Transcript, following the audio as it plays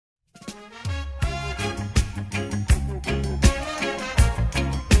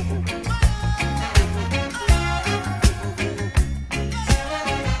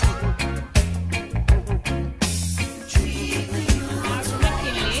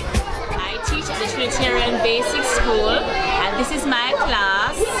Trinitarian Basic School, and this is my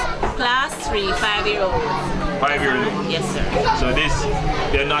class 3, 5-year-old. 5-year-old? Yes, sir. So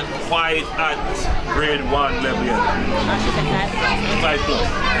they're not quite at grade 1 level yet. She's a 5+. 5+.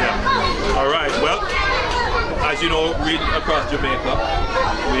 Yeah. All right. Well, as you know, Read Across Jamaica,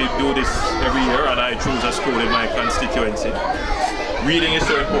 we do this every year, and I choose a school in my constituency. Reading is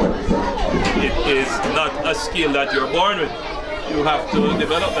so important. It is not a skill that you're born with. You have to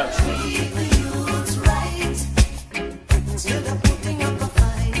develop that skill.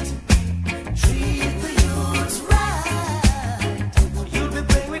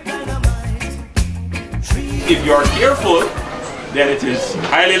 If you are careful, then it is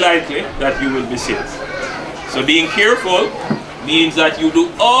highly likely that you will be saved. So being careful means that you do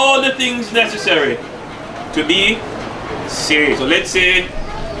all the things necessary to be saved. So let's say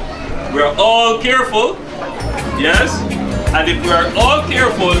we're all careful, yes? And if we're all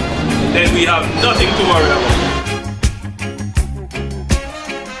careful, then we have nothing to worry about.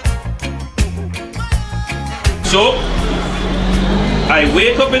 So, I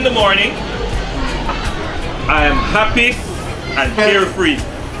wake up in the morning, I am happy and carefree.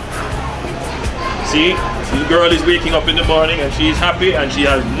 See, the girl is waking up in the morning and she is happy and she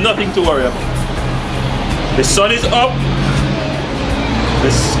has nothing to worry about. The sun is up,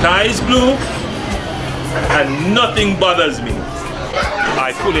 the sky is blue, and nothing bothers me.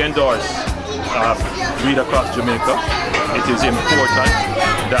 I fully endorse Read Across Jamaica. It is important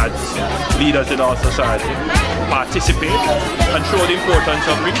that leaders in our society participate and show the importance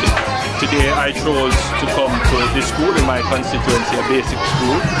of reading. Today I chose to come to this school in my constituency, a basic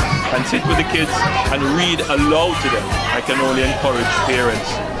school, and sit with the kids and read aloud to them. I can only encourage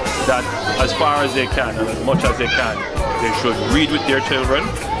parents that as far as they can and as much as they can, they should read with their children,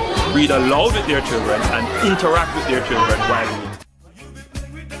 read aloud with their children, and interact with their children while reading.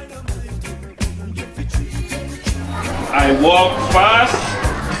 I walk fast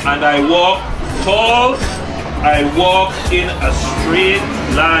and I walk tall. I walk in a straight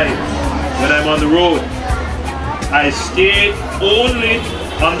line when I'm on the road. I stay only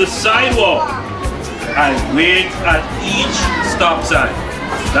on the sidewalk. I wait at each stop sign.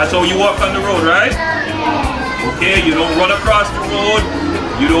 That's how you walk on the road, right? Okay, you don't run across the road.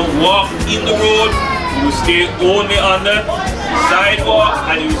 You don't walk in the road. You stay only on the sidewalk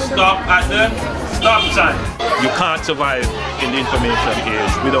and you stop at the stop sign. You can't survive in the information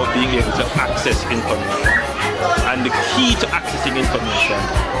age without being able to access information. And the key to accessing information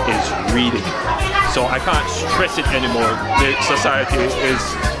is reading. So I can't stress it anymore. The society is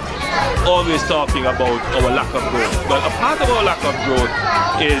always talking about our lack of growth. But a part of our lack of growth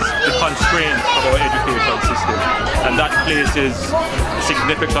is the constraints of our education system. And that places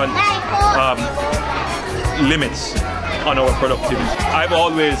significant limits on our productivity. I've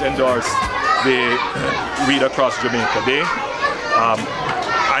always endorsed the Read Across Jamaica Day.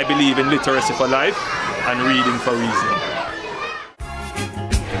 I believe in literacy for life and reading for reasoning.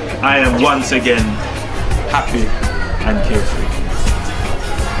 I am once again happy and carefree.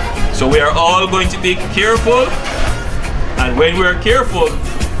 So we are all going to be careful, and when we are careful,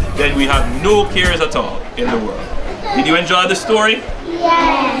 then we have no cares at all in the world. Did you enjoy the story?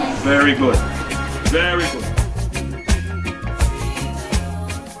 Yes. Very good. Very good.